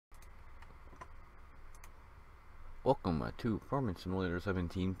Welcome to Farming Simulator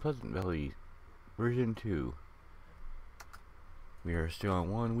 17 Pleasant Valley version 2. We are still on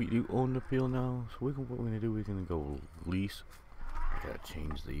 1. We do own the field now, so what we're going to do, we're going to go lease. I gotta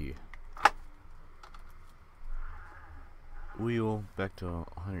change the wheel back to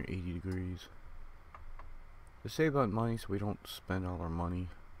 180 degrees. To save on money so we don't spend all our money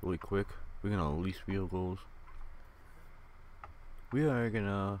really quick, we're going to lease vehicles. We are going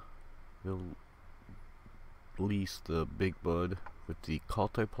to lease the Big Bud with the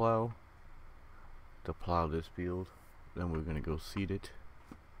multi-plow to plow this field. Then we're gonna go seed it.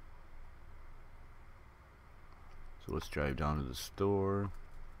 So let's drive down to the store.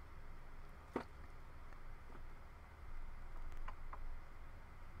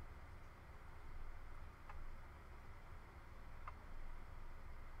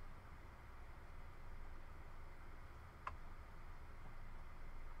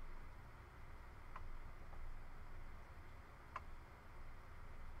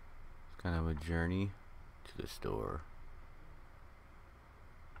 Kind of a journey to the store.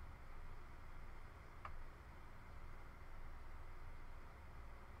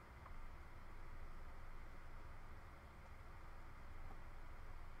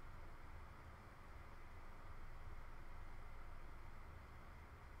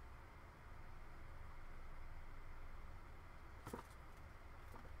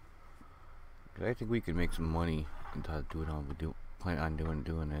 I think we could make some money and do it on. We do plan on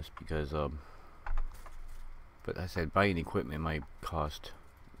doing this because but I said buying equipment might cost,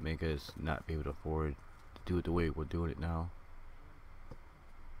 make us not be able to afford to do it the way we're doing it now.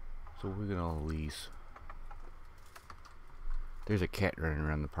 So we're gonna lease. There's a cat running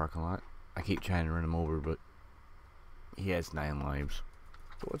around the parking lot. I keep trying to run him over, but he has 9 lives.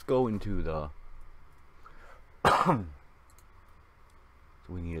 So let's go into the so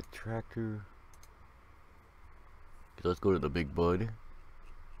we need a tractor. Let's go to the Big Bud.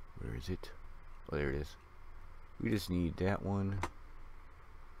 Where is it? Oh, there it is. We just need that one.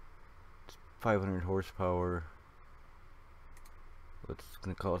 It's 500 horsepower. It's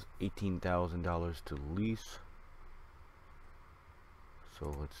gonna cost $18,000 to lease.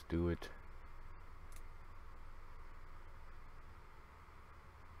 So let's do it.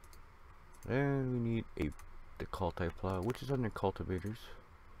 And we need the multi-plow, which is under cultivators.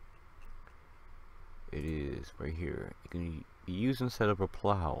 It is right here. It can be used instead of a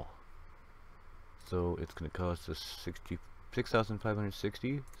plow. So it's going to cost us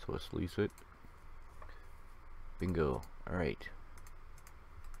 $6,560. So let's lease it. Bingo. Alright.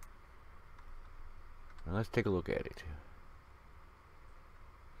 Now let's take a look at it.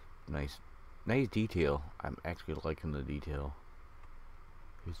 Nice detail. I'm actually liking the detail.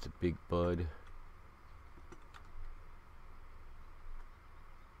 Here's the Big Bud.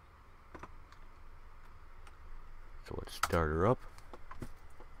 So let's start her up.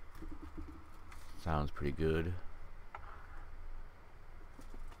 Sounds pretty good.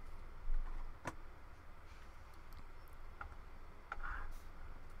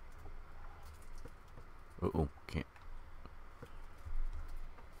 Uh-oh, can't.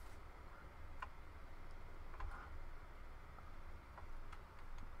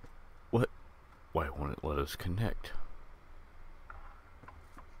 What? Why won't it let us connect?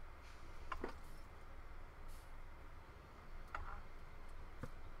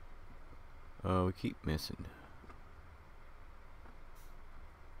 Oh, we keep missing.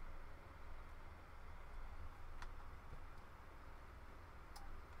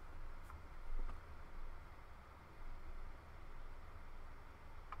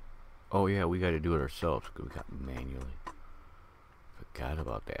 Oh yeah, we got to do it ourselves because we got manually. Forgot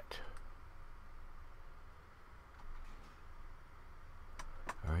about that.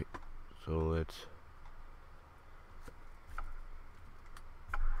 Alright, so let's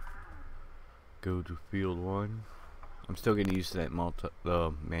go to field 1. I'm still getting used to that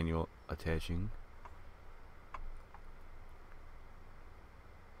manual attaching.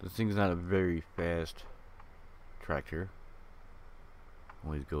 This thing's not a very fast tractor.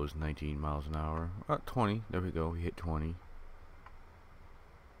 Only goes 19 miles an hour. 20. There we go. We hit 20.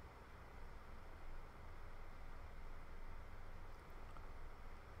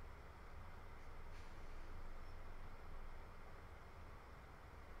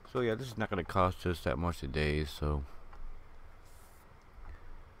 So yeah, this is not going to cost us that much a day, so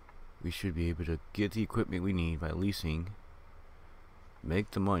we should be able to get the equipment we need by leasing,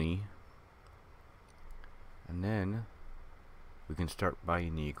 make the money, and then we can start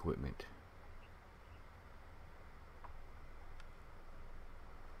buying the equipment.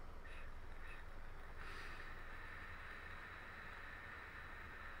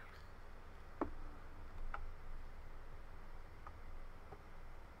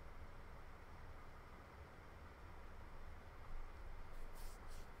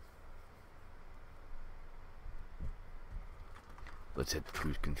 let's hit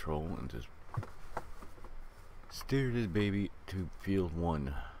cruise control and just steer this baby to field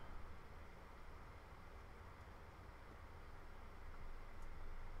 1.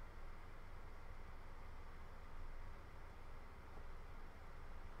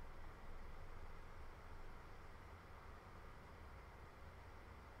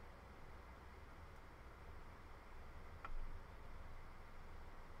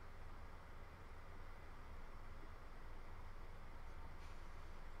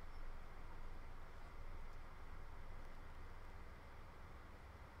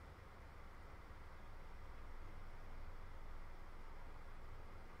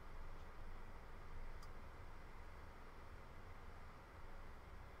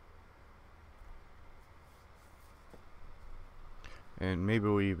 And maybe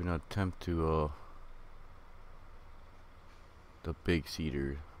we'll even attempt to the big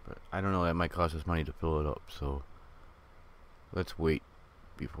cedar, but I don't know, that might cost us money to fill it up, so let's wait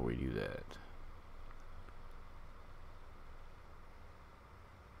before we do that.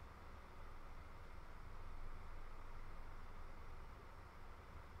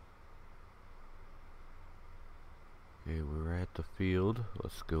 Okay, we're at the field.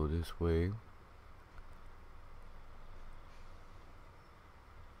 Let's go this way.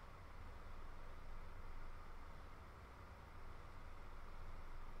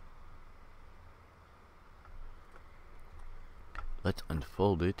 Let's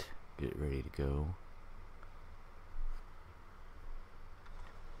unfold it, get it ready to go.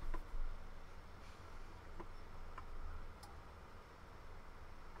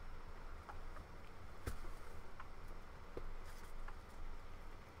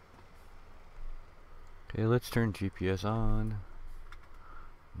 Okay, let's turn GPS on.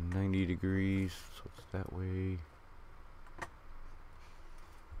 90 degrees, so it's that way.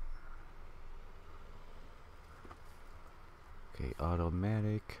 Okay,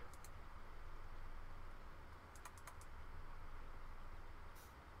 automatic.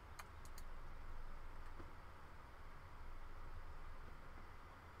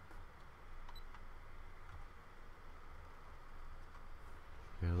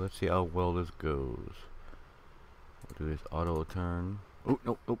 Okay, let's see how well this goes. We'll do this auto turn. Oh,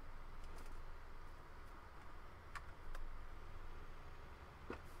 nope, nope.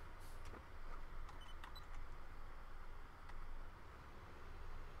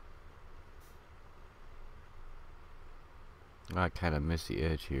 I kind of miss the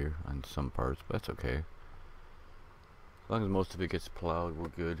edge here on some parts, but that's okay. As long as most of it gets plowed, we're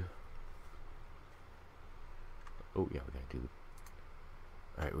good. Oh yeah, we gotta do.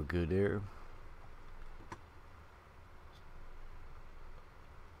 Alright, we're good there.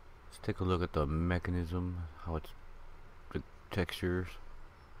 Let's take a look at the mechanism, how it's, the textures.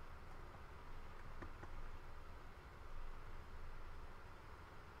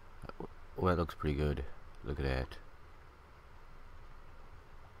 Oh, that looks pretty good. Look at that.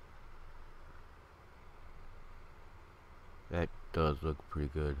 That does look pretty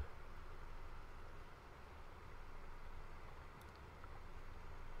good.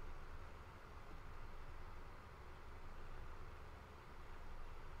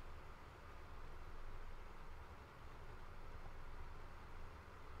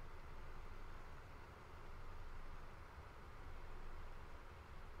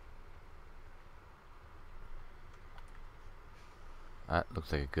 That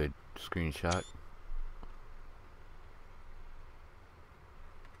looks like a good screenshot.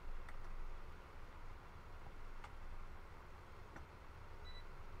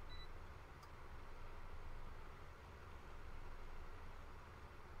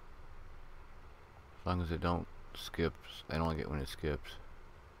 As long as it don't skips. I don't like it when it skips.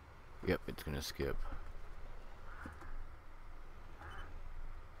 Yep, it's gonna skip.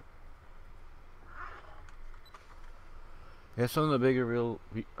 Yeah, some of the bigger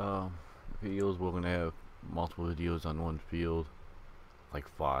videos we're gonna have multiple videos on one field, like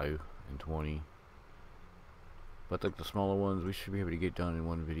 5 and 20. But like the smaller ones, we should be able to get done in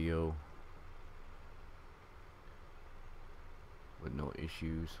one video with no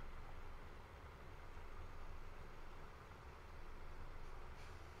issues.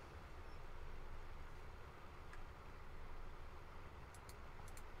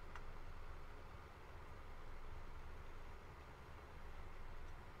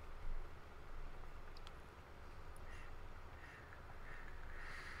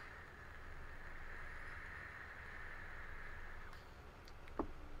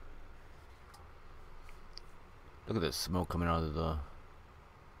 Look at the smoke coming out of the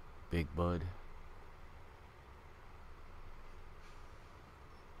big bud.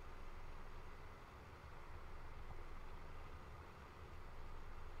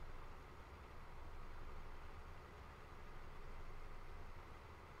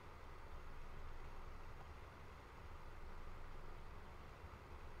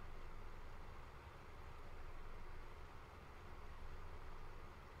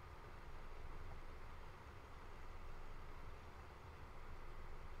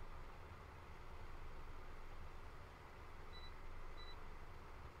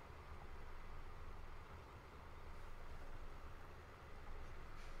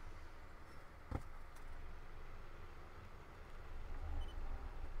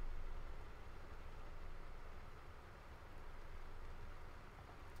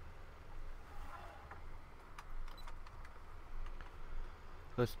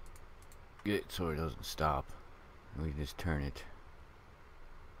 Let's get it so it doesn't stop. And we just turn it.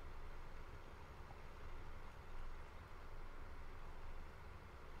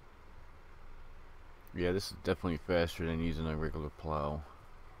 Yeah, this is definitely faster than using a regular plow.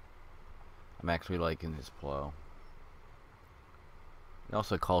 I'm actually liking this plow. It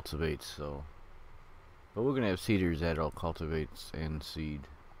also cultivates, so. But we're gonna have seeders that'll cultivates and seed.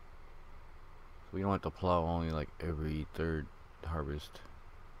 So we don't have to plow only like every third harvest.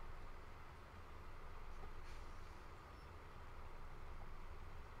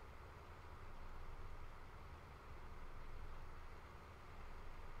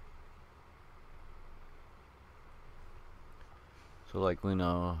 So like when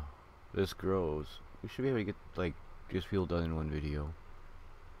this grows, we should be able to get like this field done in one video.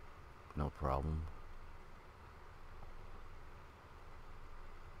 No problem.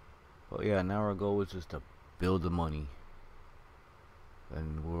 But yeah, now our goal is just to build the money.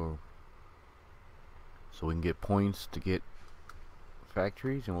 And so we can get points to get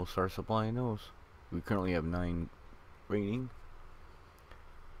factories, and we'll start supplying those. We currently have 9 rating.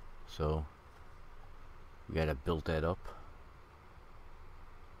 So we gotta build that up.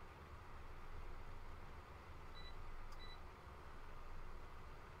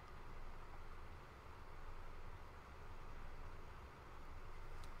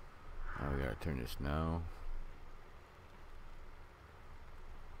 Now we gotta turn this now.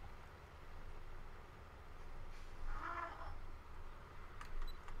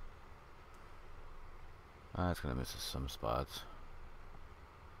 It's gonna miss us some spots,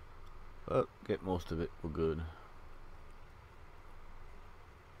 but get most of it. We're good.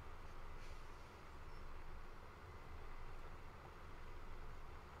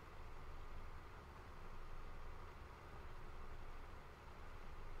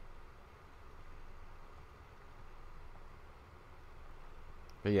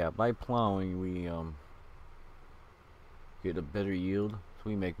 But yeah, by plowing we get a better yield, so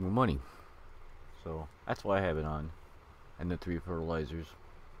we make more money. So that's why I have it on, and the 3 fertilizers.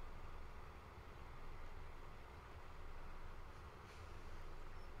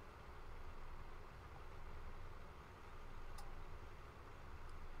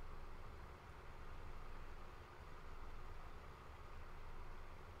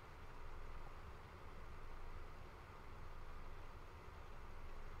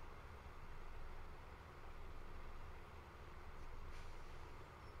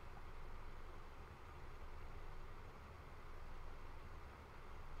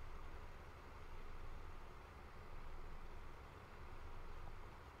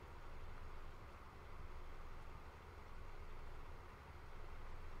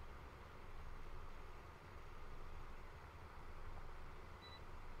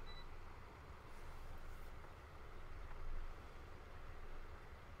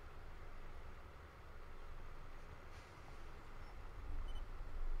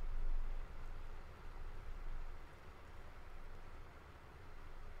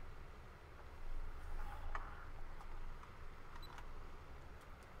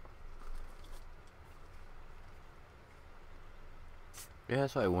 Yeah,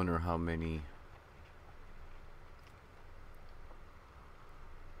 so I wonder how many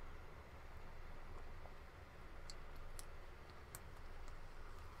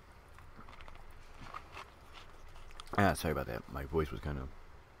sorry about that. My voice was kind of,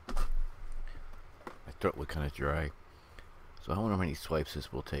 my throat was kind of dry. So I wonder how many swipes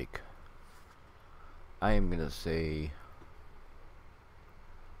this will take. I am gonna say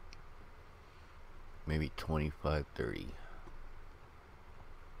maybe 25, 30.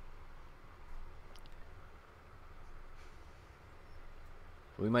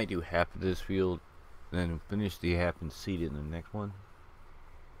 We might do half of this field, then finish the half and seed it in the next one.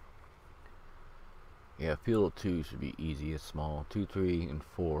 Yeah, field 2 should be easy. It's small. 2, 3, and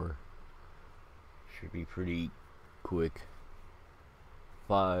 4 should be pretty quick.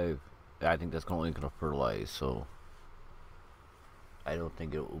 5, I think that's only gonna fertilize, so I don't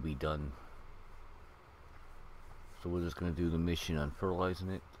think it will be done. So we're just gonna do the mission on fertilizing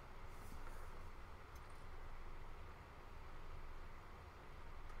it.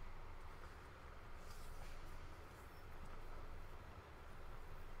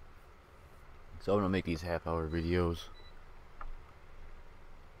 So I'm gonna make these half-hour videos.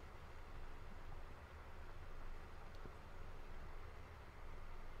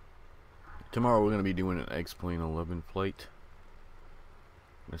 Tomorrow we're gonna be doing an X-Plane 11 flight.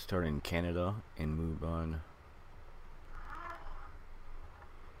 I'm gonna start in Canada and move on.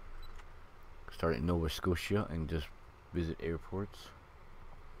 Start in Nova Scotia and just visit airports.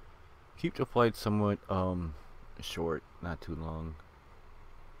 Keep the flight somewhat short, not too long.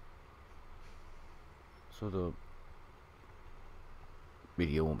 so the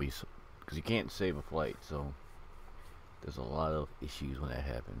video won't be, because you can't save a flight, so there's a lot of issues when that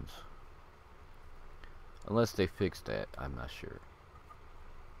happens. Unless they fix that, I'm not sure.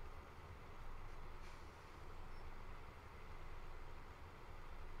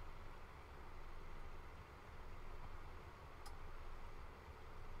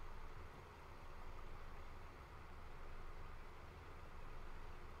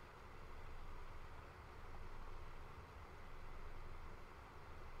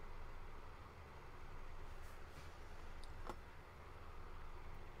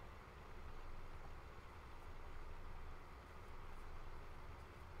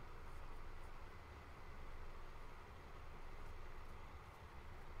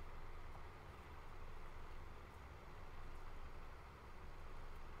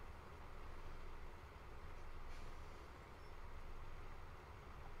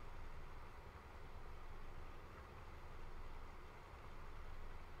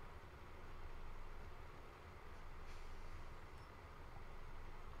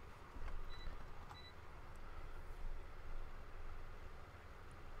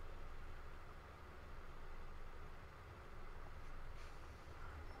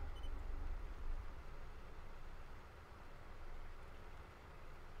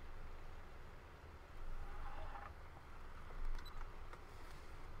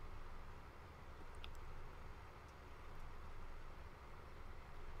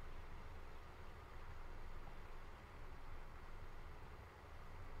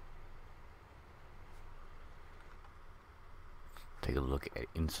 Take a look at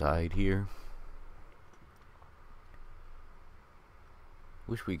inside here.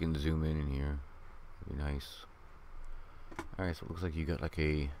 Wish we can zoom in here. That'd be nice. Alright, so it looks like you got like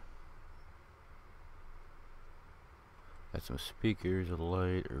got some speakers, a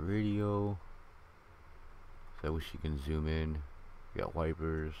light, a radio. So I wish you can zoom in. You got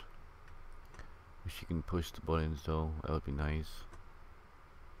wipers. Wish you can push the buttons though. That would be nice.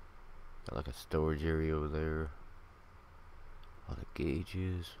 Got like a storage area over there. A lot of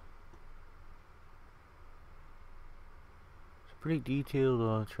gauges. It's a pretty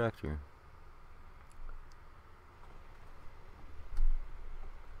detailed tractor.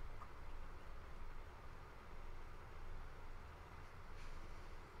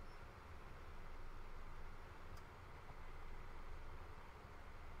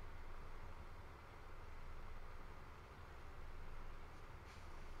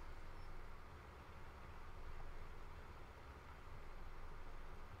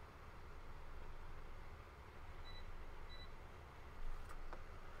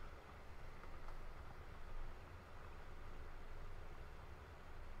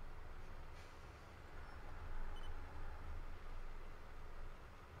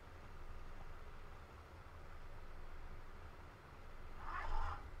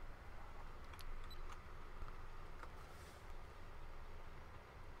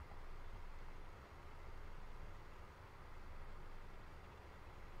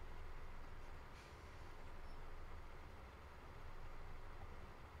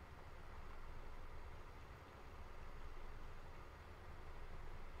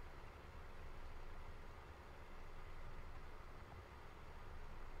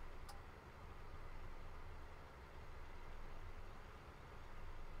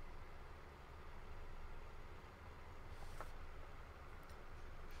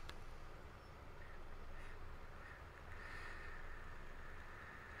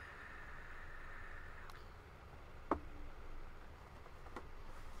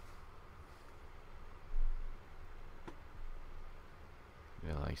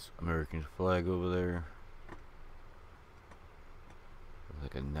 Nice American flag over there. Looks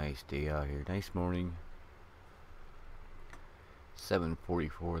like a nice day out here. Nice morning.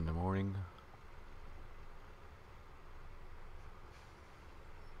 7:44 in the morning.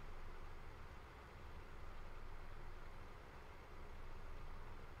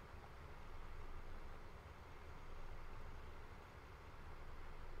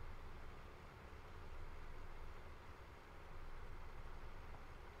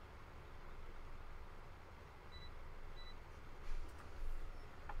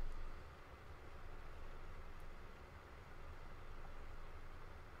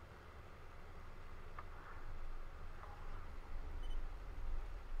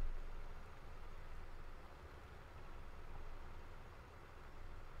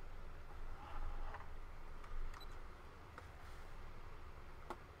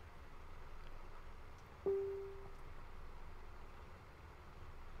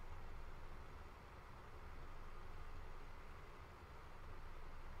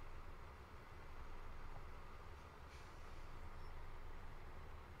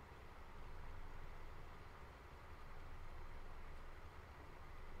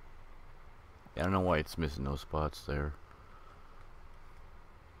 I don't know why it's missing those spots there.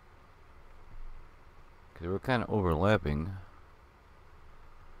 Because they were kind of overlapping.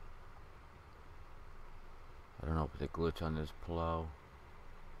 I don't know if it's a glitch on this plow.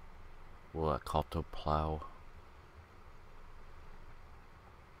 Well, I call it a plow.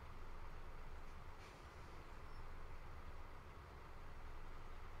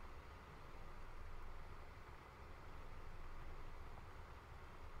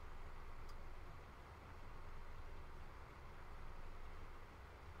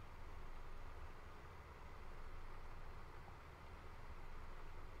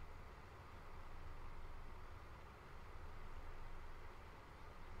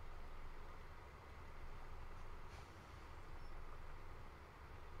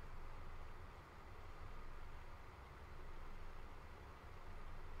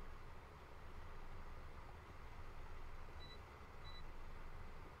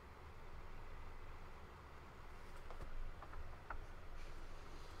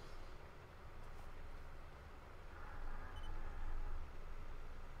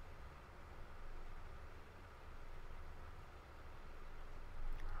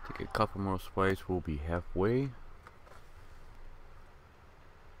 Take a couple more swipes, we'll be halfway.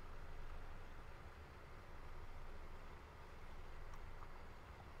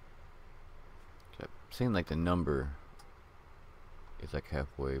 Seems like the number is like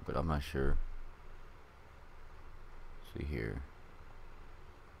halfway, but I'm not sure. See here.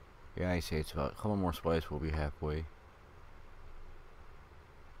 Yeah, I say it's about a couple more swipes, we'll be halfway.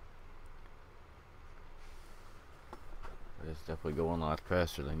 But it's definitely going a lot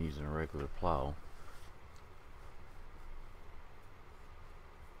faster than using a regular plow.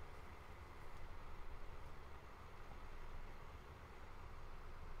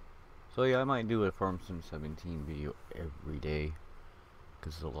 So yeah, I might do a Farm Sim 17 video every day,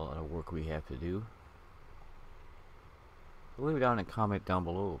 because there's a lot of work we have to do. So leave it down and comment down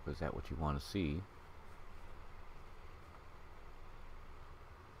below if is that what you want to see.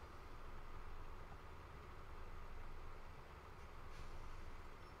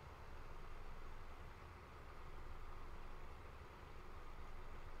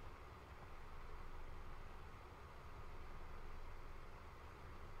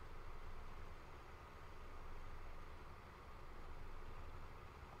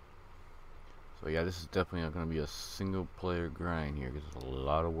 So yeah, this is definitely not going to be a single player grind here, because there's a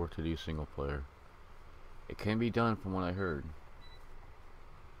lot of work to do single player. It can be done from what I heard.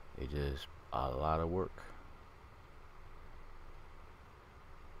 It's just a lot of work.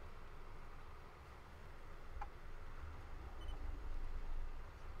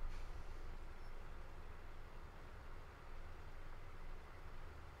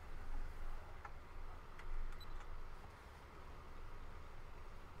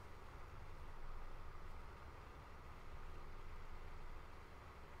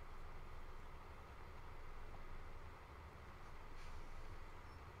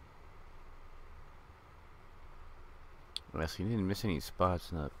 Well, so you didn't miss any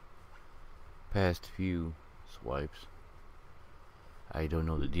spots in the past few swipes. I don't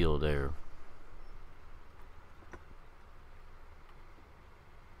know the deal there.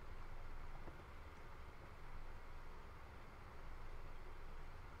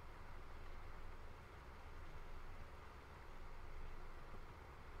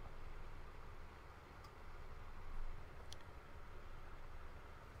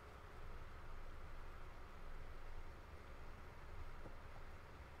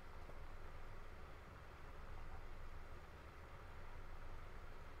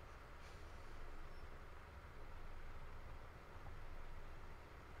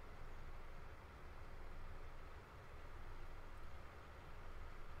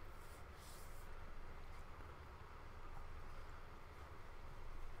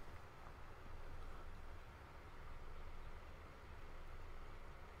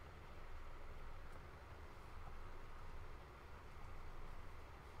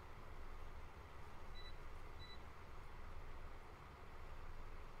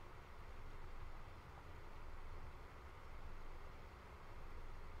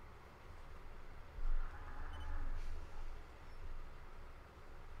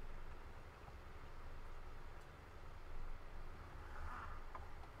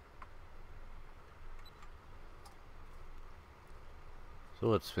 So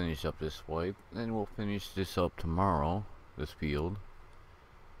let's finish up this swipe, then we'll finish this up tomorrow, this field,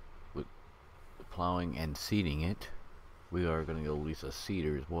 with plowing and seeding it. We are going to go release a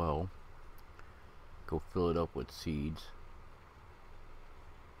seeder as well. Go fill it up with seeds.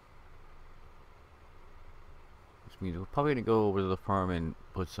 Which means we're probably going to go over to the farm and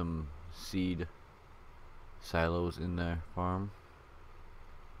put some seed silos in the farm.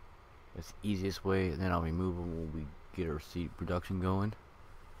 That's the easiest way, and then I'll remove them when we get our seed production going.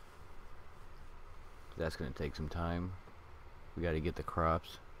 That's going to take some time. We got to get the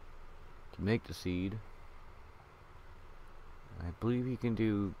crops to make the seed. I believe you can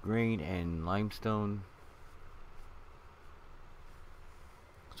do grain and limestone.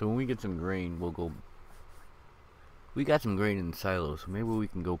 So when we get some grain, we'll go. We got some grain in the silo, so maybe we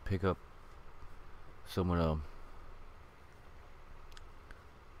can go pick up some of them.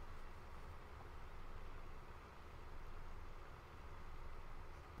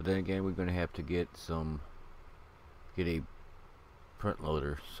 But then again, we're gonna have to get a front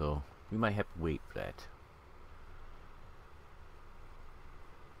loader, so we might have to wait for that.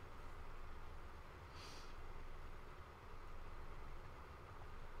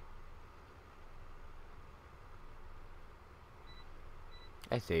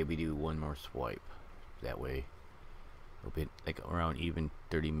 I say we do one more swipe. That way, it'll be like around even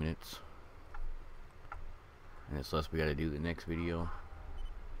 30 minutes. And it's less we gotta do the next video.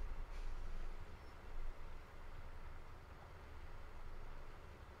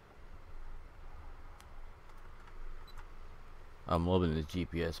 I'm loving this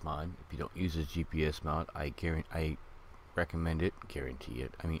GPS mod. If you don't use this GPS mod, I recommend it. Guarantee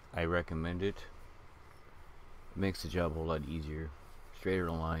it. I mean, I recommend it. It makes the job a whole lot easier.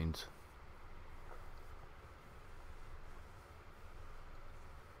 Straighter lines.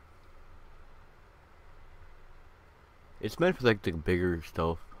 It's meant for like the bigger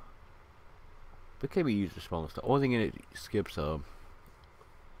stuff, but can be used for smaller stuff. Only thing it skips a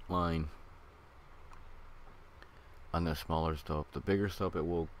line on the smaller stuff. The bigger stuff, it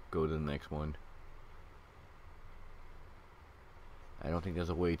will go to the next one. I don't think there's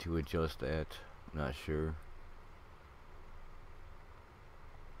a way to adjust that. I'm not sure.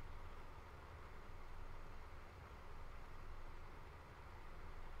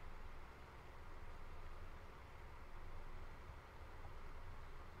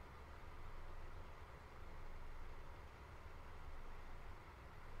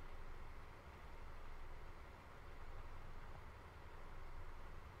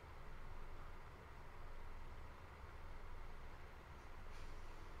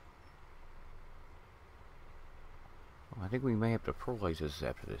 I think we may have to fertilize this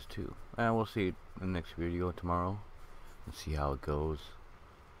after this too. We'll see in the next video tomorrow and see how it goes.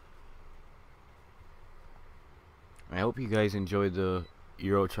 I hope you guys enjoyed the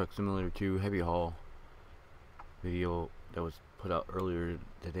Euro Truck Simulator 2 Heavy Haul video that was put out earlier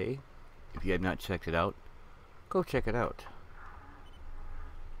today. If you have not checked it out, go check it out.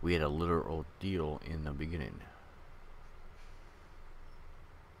 We had a literal deal in the beginning.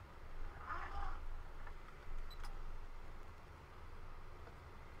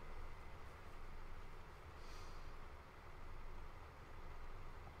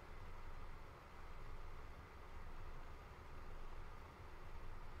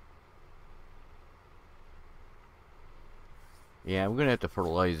 Yeah, we're gonna have to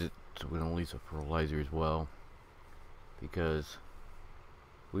fertilize it, so we're gonna lease a fertilizer as well, because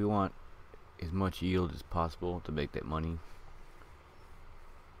we want as much yield as possible to make that money.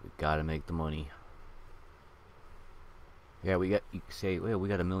 We gotta make the money. Yeah, you can say, well, we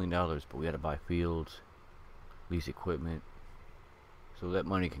got $1 million, but we gotta buy fields, lease equipment, so that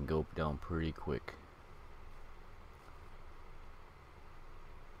money can go down pretty quick.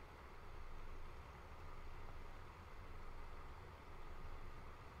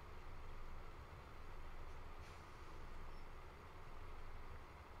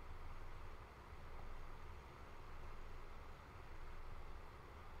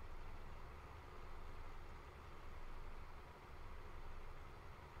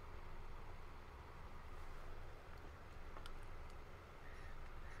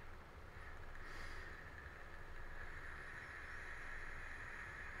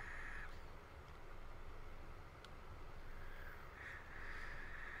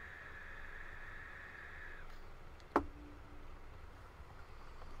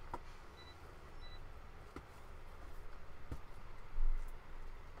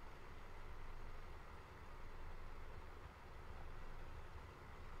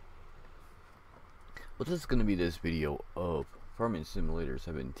 Well, this is going to be this video of Farming Simulator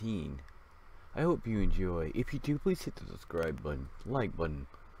 17. I hope you enjoy. If you do, please hit the subscribe button, like button,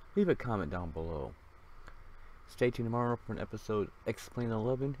 leave a comment down below. Stay tuned tomorrow for an episode Explain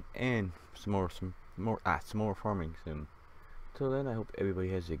 11 and some more farming sim. Till then, I hope everybody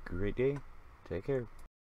has a great day. Take care.